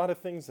a lot of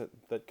things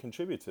that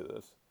contribute to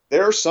this.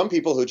 There are some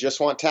people who just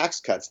want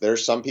tax cuts. There are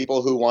some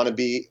people who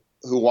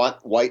want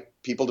white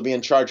people to be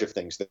in charge of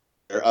things. There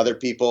are other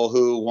people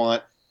who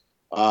want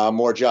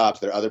more jobs.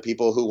 There are other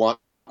people who want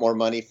more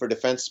money for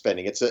defense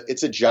spending. It's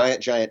a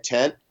giant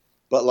tent.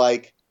 But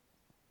like,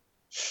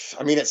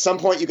 I mean, at some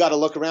point you got to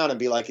look around and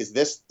be like, is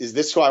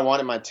this who I want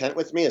in my tent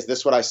with me? Is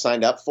this what I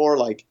signed up for?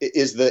 Like,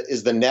 is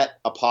the net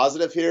a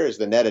positive here? Is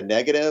the net a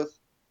negative?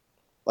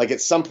 Like,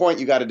 at some point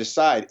you got to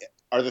decide,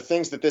 are the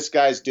things that this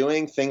guy's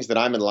doing things that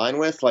I'm in line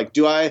with? Like,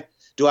 do I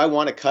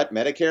want to cut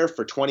Medicare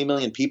for 20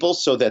 million people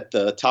so that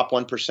the top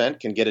 1%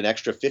 can get an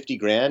extra 50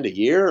 grand a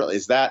year?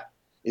 Is that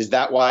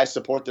why I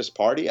support this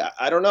party?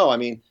 I don't know. I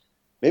mean,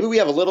 maybe we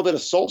have a little bit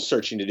of soul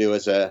searching to do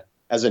as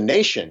a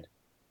nation.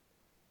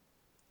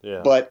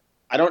 Yeah. But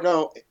I don't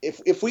know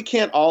if we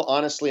can't all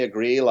honestly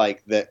agree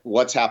like that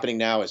what's happening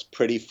now is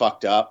pretty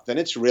fucked up, then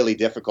it's really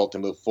difficult to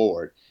move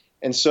forward.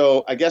 And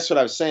so I guess what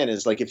I was saying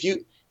is, like, if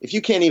you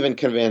can't even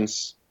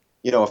convince,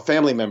 a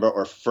family member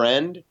or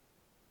friend,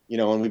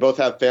 and we both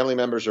have family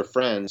members or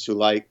friends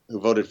who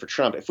voted for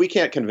Trump, if we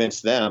can't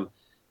convince them,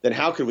 then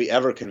how could we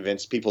ever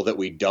convince people that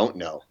we don't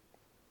know?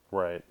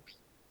 Right.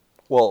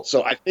 Well,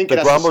 so I think the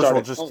Grumblers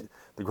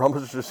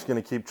are just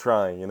going to keep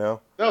trying,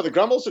 No, the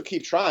Grumblers will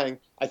keep trying.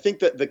 I think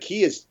that the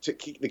key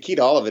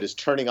to all of it is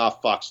turning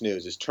off Fox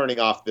News, is turning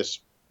off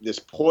this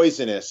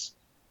poisonous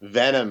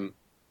venom,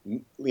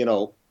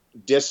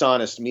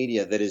 dishonest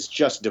media that is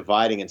just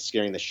dividing and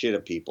scaring the shit out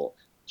of people.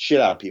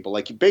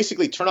 Like, you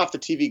basically turn off the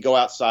TV, go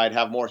outside,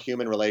 have more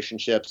human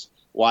relationships,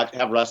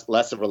 have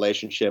less of a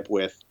relationship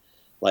with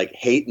like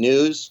hate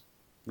news.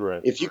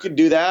 Right. If you could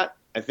do that,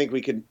 I think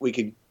we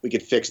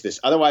could fix this.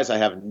 Otherwise, I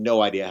have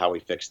no idea how we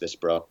fix this,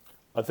 bro.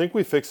 I think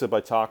we fix it by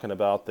talking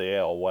about the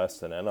AL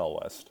West and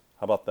NL West.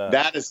 How about that?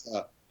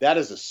 That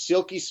is a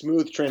silky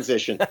smooth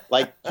transition,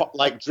 like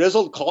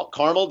drizzled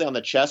caramel down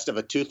the chest of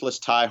a toothless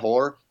Thai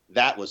whore.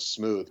 That was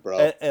smooth,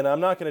 bro. And I'm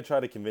not going to try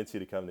to convince you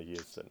to come to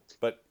Houston,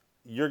 but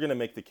you're going to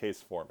make the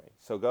case for me.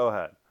 So go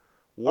ahead.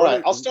 All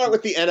right, I'll start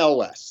with the NL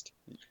West.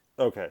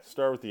 Okay,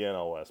 start with the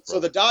NL West, bro. So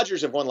the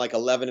Dodgers have won like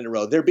 11 in a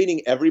row. They're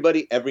beating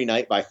everybody every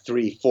night by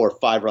 3, 4,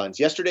 5 runs.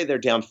 Yesterday they're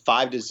down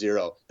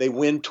 5-0. They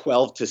win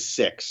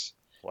 12-6.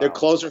 Wow. Their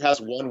closer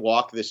has 1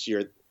 walk this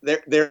year.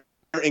 They're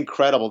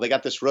incredible. They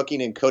got this rookie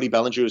named Cody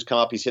Bellinger who's come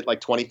up. He's hit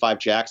like 25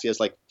 jacks. He has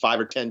like 5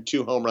 or 10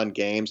 2-home run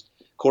games.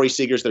 Corey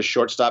Seager's their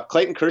shortstop.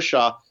 Clayton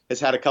Kershaw has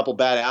had a couple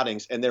bad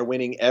outings, and they're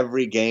winning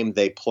every game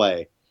they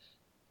play.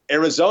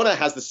 Arizona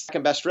has the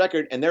second best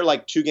record, and they're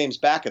like 2 games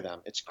back of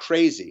them. It's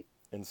crazy.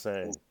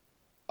 Insane.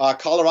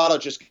 Colorado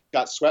just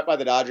got swept by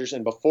the Dodgers,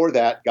 and before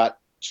that got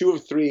 2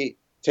 of 3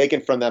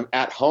 taken from them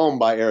at home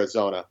by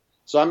Arizona.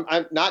 So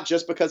I'm not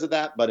just because of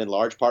that, but in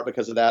large part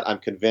because of that, I'm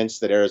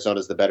convinced that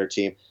Arizona's the better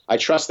team. I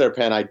trust their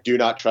pen. I do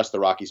not trust the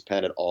Rockies'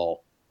 pen at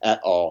all.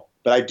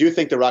 But I do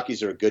think the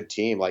Rockies are a good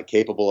team, like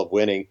capable of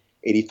winning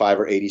 85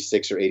 or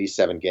 86 or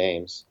 87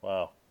 games.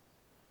 Wow.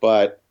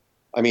 But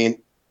I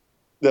mean,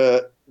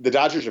 the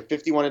Dodgers are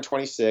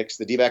 51-26.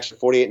 The D-backs are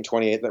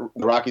 48-28. The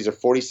Rockies are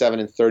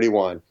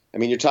 47-31. I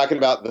mean, you're talking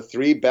about the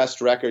three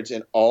best records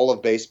in all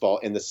of baseball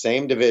in the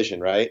same division,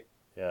 right?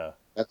 Yeah.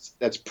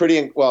 That's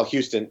pretty well.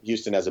 Houston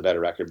has a better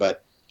record,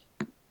 but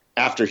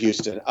after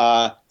Houston,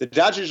 the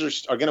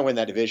Dodgers are going to win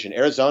that division.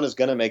 Arizona's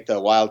going to make the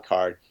wild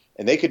card,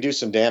 and they could do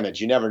some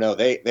damage. You never know.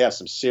 They have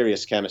some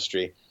serious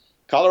chemistry.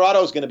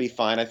 Colorado is going to be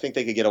fine. I think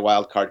they could get a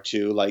wild card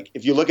too. Like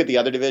if you look at the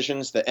other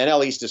divisions, the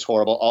NL East is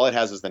horrible. All it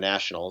has is the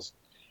Nationals,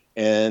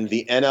 and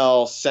the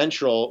NL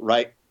Central,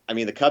 right? I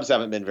mean, the Cubs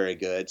haven't been very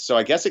good, so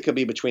I guess it could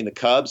be between the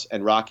Cubs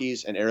and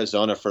Rockies and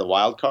Arizona for the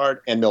wild card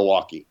and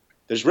Milwaukee.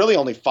 There's really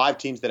only 5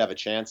 teams that have a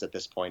chance at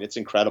this point. It's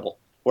incredible.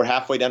 We're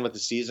halfway done with the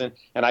season,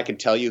 and I can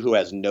tell you who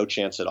has no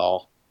chance at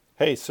all.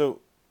 Hey, so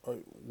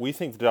we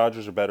think the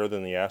Dodgers are better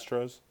than the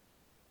Astros?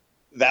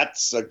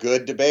 That's a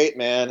good debate,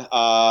 man.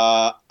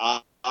 Wow,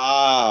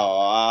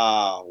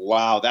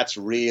 that's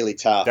really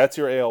tough. That's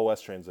your AL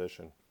West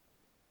transition.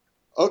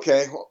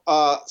 Okay,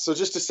 so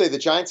just to say, the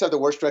Giants have the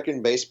worst record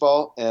in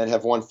baseball and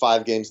have won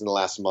 5 games in the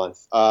last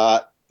month.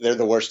 They're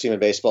the worst team in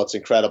baseball. It's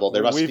incredible.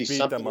 There must be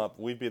something.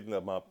 We've beaten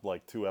them up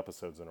like 2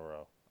 episodes in a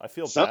row. I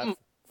feel bad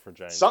for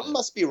Giants. Something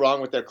must be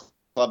wrong with their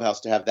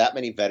clubhouse to have that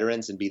many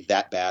veterans and be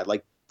that bad.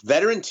 Like,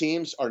 veteran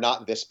teams are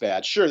not this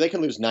bad. Sure, they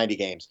can lose 90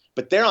 games,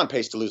 but they're on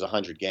pace to lose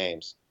 100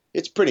 games.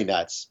 It's pretty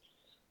nuts.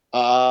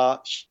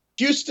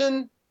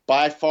 Houston,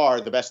 by far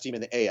the best team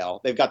in the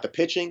AL. They've got the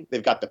pitching,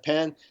 they've got the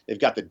pen, they've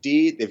got the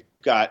D, they've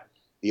got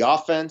the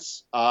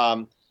offense.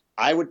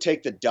 I would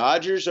take the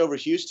Dodgers over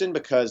Houston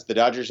because the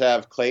Dodgers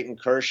have Clayton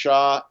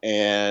Kershaw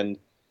and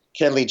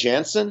Kenley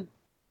Jansen.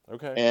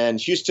 Okay.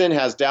 And Houston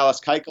has Dallas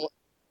Keuchel.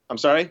 I'm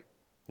sorry?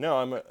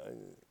 No,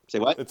 Say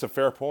what? It's a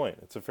fair point.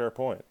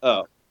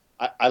 Oh,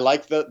 I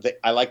like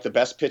the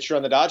best pitcher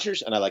on the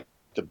Dodgers, and I like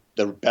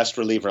the best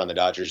reliever on the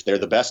Dodgers. They're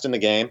the best in the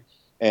game,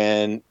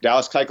 and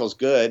Dallas Keuchel's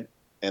good,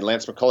 and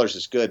Lance McCullers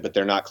is good, but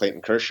they're not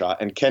Clayton Kershaw.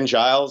 And Ken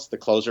Giles, the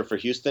closer for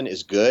Houston,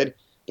 is good,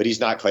 but he's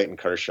not Clayton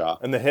Kershaw.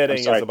 And the hitting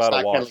is about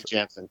a wash.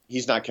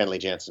 He's not Kenley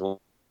Jansen.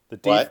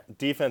 The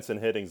defense and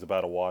hitting is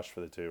about a wash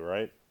for the two,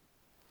 right?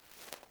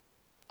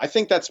 I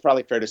think that's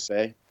probably fair to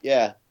say.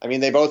 Yeah, I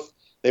mean they both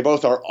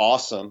are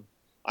awesome.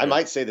 I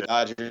might say the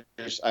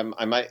Dodgers.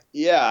 I might.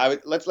 Yeah, I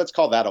would. Let's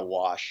call that a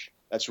wash.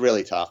 That's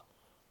really tough.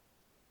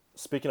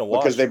 Speaking of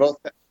wash, because they both.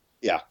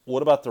 Yeah.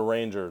 What about the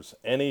Rangers?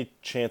 Any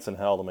chance in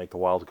hell to make the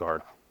wild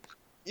card?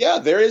 Yeah,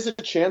 there is a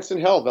chance in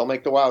hell they'll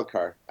make the wild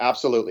card.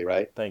 Absolutely,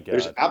 right? Thank God.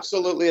 There's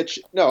absolutely a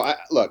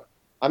look,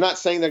 I'm not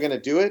saying they're going to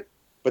do it,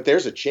 but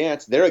there's a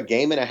chance. They're a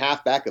game and a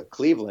half back of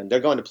Cleveland.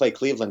 They're going to play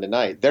Cleveland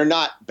tonight. They're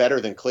not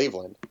better than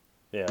Cleveland.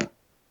 Yeah.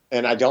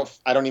 And I don't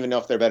even know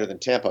if they're better than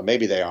Tampa.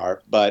 Maybe they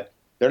are, but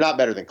they're not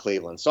better than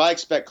Cleveland. So I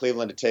expect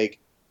Cleveland to take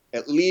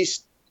at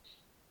least,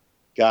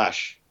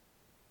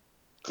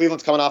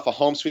 Cleveland's coming off a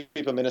home sweep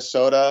of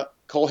Minnesota.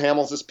 Cole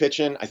Hamels is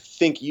pitching. I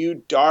think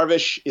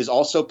Darvish is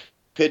also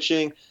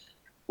pitching.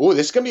 Ooh,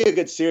 this is going to be a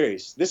good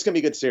series.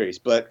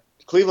 But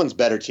Cleveland's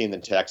better team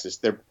than Texas.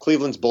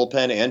 Cleveland's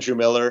bullpen, Andrew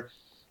Miller,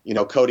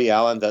 Cody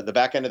Allen, the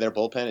back end of their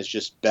bullpen is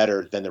just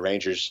better than the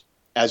Rangers.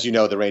 As you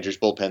know, the Rangers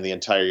bullpen the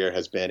entire year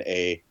has been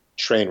a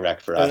train wreck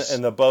for us.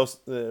 And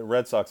the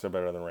Red Sox are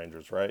better than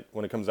Rangers, right?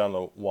 When it comes down to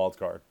the wild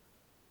card.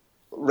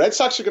 Red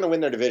Sox are going to win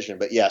their division,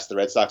 but yes, the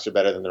Red Sox are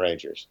better than the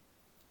Rangers.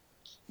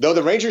 Though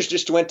the Rangers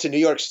just went to New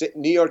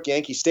York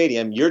Yankee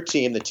Stadium, your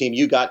team, the team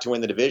you got to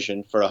win the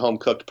division for a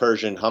home-cooked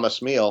Persian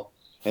hummus meal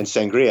and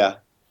sangria,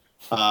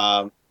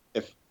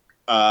 if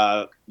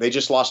they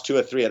just lost 2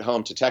 or 3 at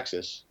home to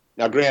Texas.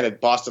 Now, granted,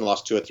 Boston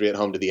lost 2 or 3 at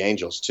home to the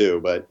Angels too,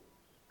 but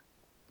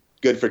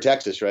good for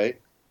Texas, right?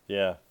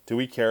 Yeah. Do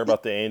we care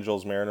about the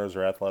Angels, Mariners,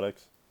 or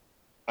Athletics?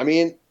 I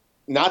mean,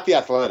 not the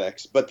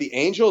Athletics, but the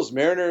Angels,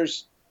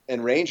 Mariners,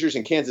 and Rangers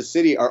in Kansas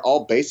City are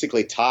all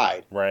basically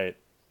tied. Right.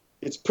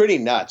 It's pretty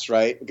nuts,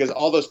 right? Because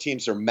all those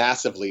teams are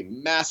massively,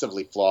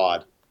 massively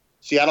flawed.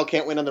 Seattle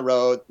can't win on the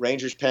road.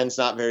 Rangers' pen's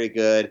not very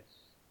good.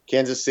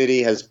 Kansas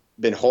City has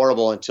been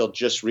horrible until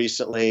just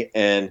recently.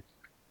 And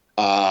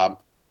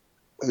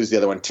who's the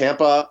other one?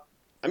 Tampa.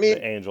 I mean,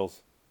 the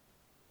Angels.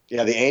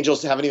 Yeah, the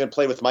Angels haven't even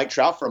played with Mike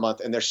Trout for a month,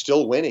 and they're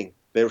still winning.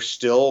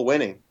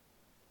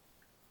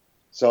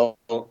 So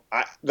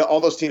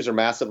all those teams are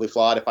massively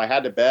flawed. If I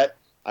had to bet,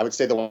 I would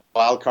say the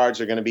wild cards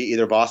are going to be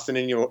either Boston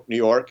and New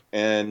York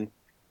and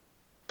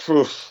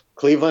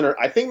Cleveland, or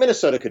I think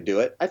Minnesota could do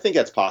it. I think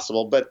that's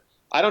possible, but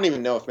I don't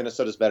even know if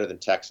Minnesota's better than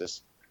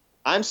Texas.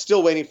 I'm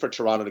still waiting for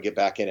Toronto to get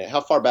back in it. How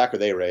far back are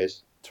they,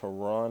 Rays?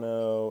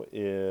 Toronto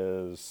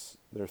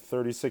they're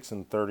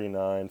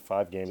 36-39,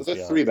 5 games. So they're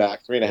behind. 3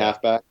 back,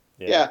 3.5 back.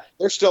 Yeah,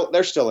 they're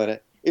still in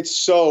it. It's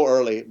so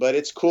early, but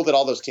it's cool that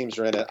all those teams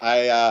are in it.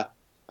 I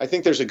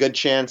think there's a good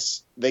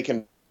chance they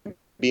can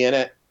be in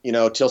it,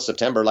 till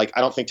September. Like,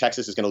 I don't think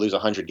Texas is going to lose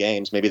 100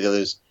 games. Maybe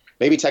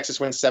Texas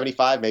wins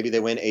 75, maybe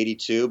they win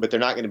 82, but they're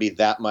not going to be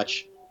that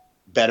much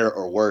better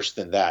or worse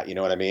than that. You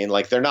know what I mean?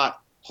 Like, they're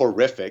not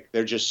horrific.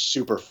 They're just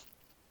super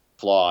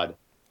flawed.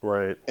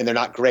 Right. And they're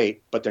not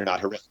great, but they're not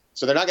horrific.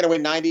 So they're not going to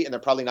win 90, and they're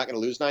probably not going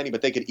to lose 90,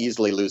 but they could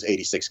easily lose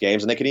 86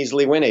 games, and they could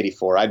easily win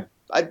 84. I'm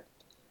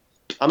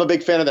a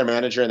big fan of their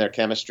manager and their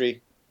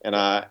chemistry, and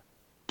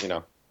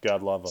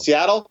God love them.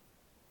 Seattle,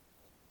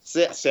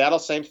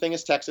 same thing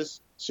as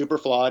Texas, super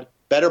flawed,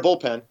 better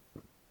bullpen.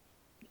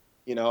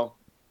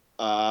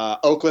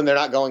 Oakland, they're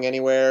not going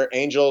anywhere.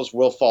 Angels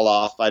will fall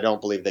off. I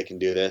don't believe they can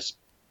do this,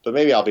 but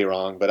maybe I'll be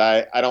wrong. But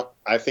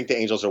I think the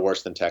Angels are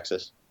worse than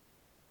Texas.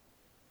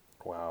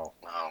 Wow.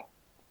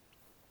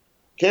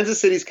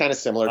 Kansas City's kind of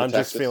similar to I'm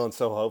Texas. just feeling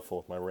so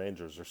hopeful if my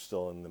Rangers are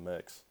still in the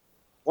mix.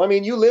 Well, I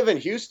mean, you live in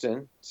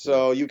Houston,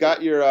 so you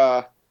got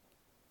your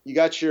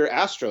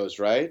Astros,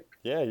 right?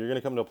 Yeah, you're going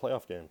to come to a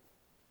playoff game.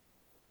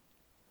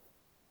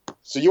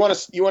 So you want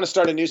to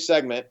start a new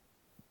segment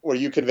where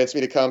you convince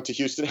me to come to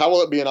Houston? How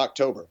will it be in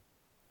October?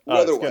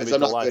 It's going to be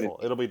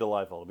delightful. It'll be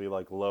delightful. It'll be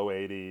like low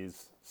 80s,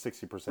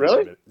 60%.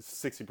 Really?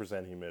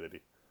 60%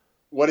 humidity.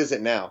 What is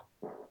it now?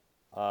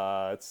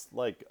 It's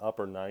like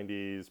upper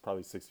 90s,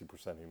 probably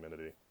 60%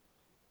 humidity.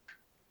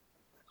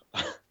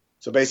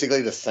 So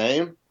basically the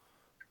same?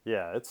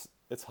 Yeah,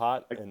 it's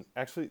hot, and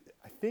actually,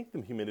 I think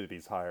the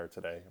humidity's higher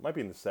today. It might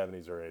be in the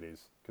 70s or 80s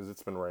because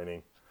it's been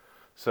raining.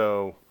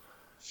 So,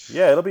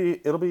 yeah,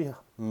 it'll be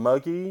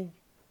muggy,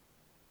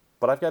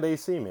 but I've got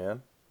AC,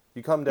 man.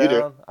 You come down, You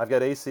do. I've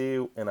got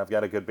AC, and I've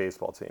got a good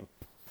baseball team.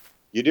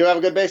 You do have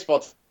a good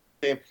baseball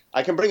team.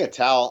 I can bring a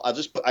towel. I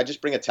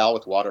just bring a towel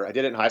with water. I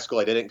did it in high school.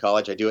 I did it in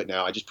college. I do it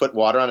now. I just put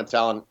water on a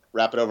towel and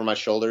wrap it over my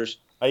shoulders.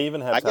 I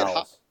even have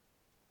towels.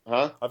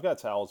 Huh? I've got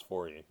towels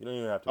for you. You don't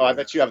even have to. Oh, I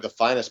bet you have the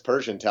finest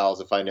Persian towels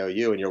if I know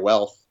you and your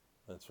wealth.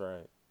 That's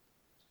right.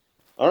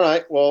 All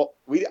right. Well,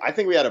 I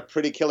think we had a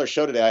pretty killer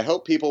show today. I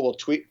hope people will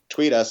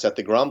tweet us at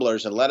the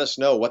Grumblers and let us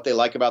know what they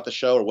like about the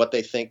show or what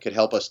they think could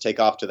help us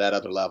take off to that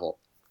other level.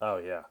 Oh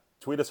yeah.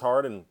 Tweet us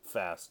hard and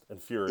fast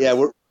and furious. Yeah,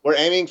 we're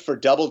aiming for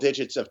double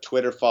digits of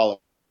Twitter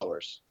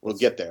followers. We'll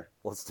get there.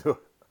 Let's do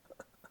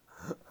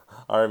it.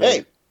 All right, man.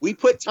 Hey, we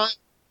put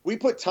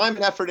time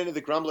and effort into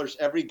the Grumblers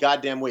every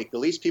goddamn week. The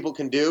least people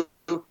can do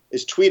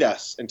is tweet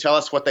us and tell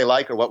us what they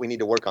like or what we need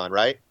to work on,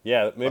 right?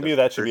 Yeah, maybe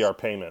that should be our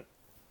payment.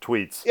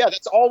 Tweets. Yeah,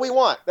 that's all we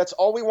want. That's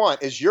all we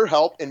want is your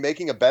help in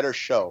making a better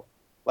show.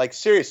 Like,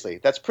 seriously,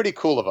 that's pretty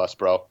cool of us,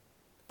 bro.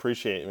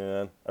 Appreciate you,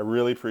 man. I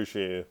really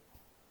appreciate you.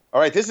 All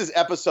right, this is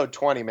episode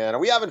 20, man. Are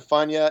we having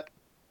fun yet?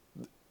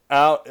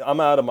 I'm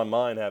out of my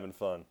mind having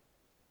fun.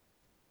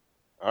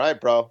 All right,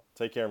 bro.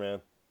 Take care, man.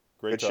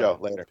 Great Good show.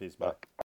 talking. Later. Peace. Bye.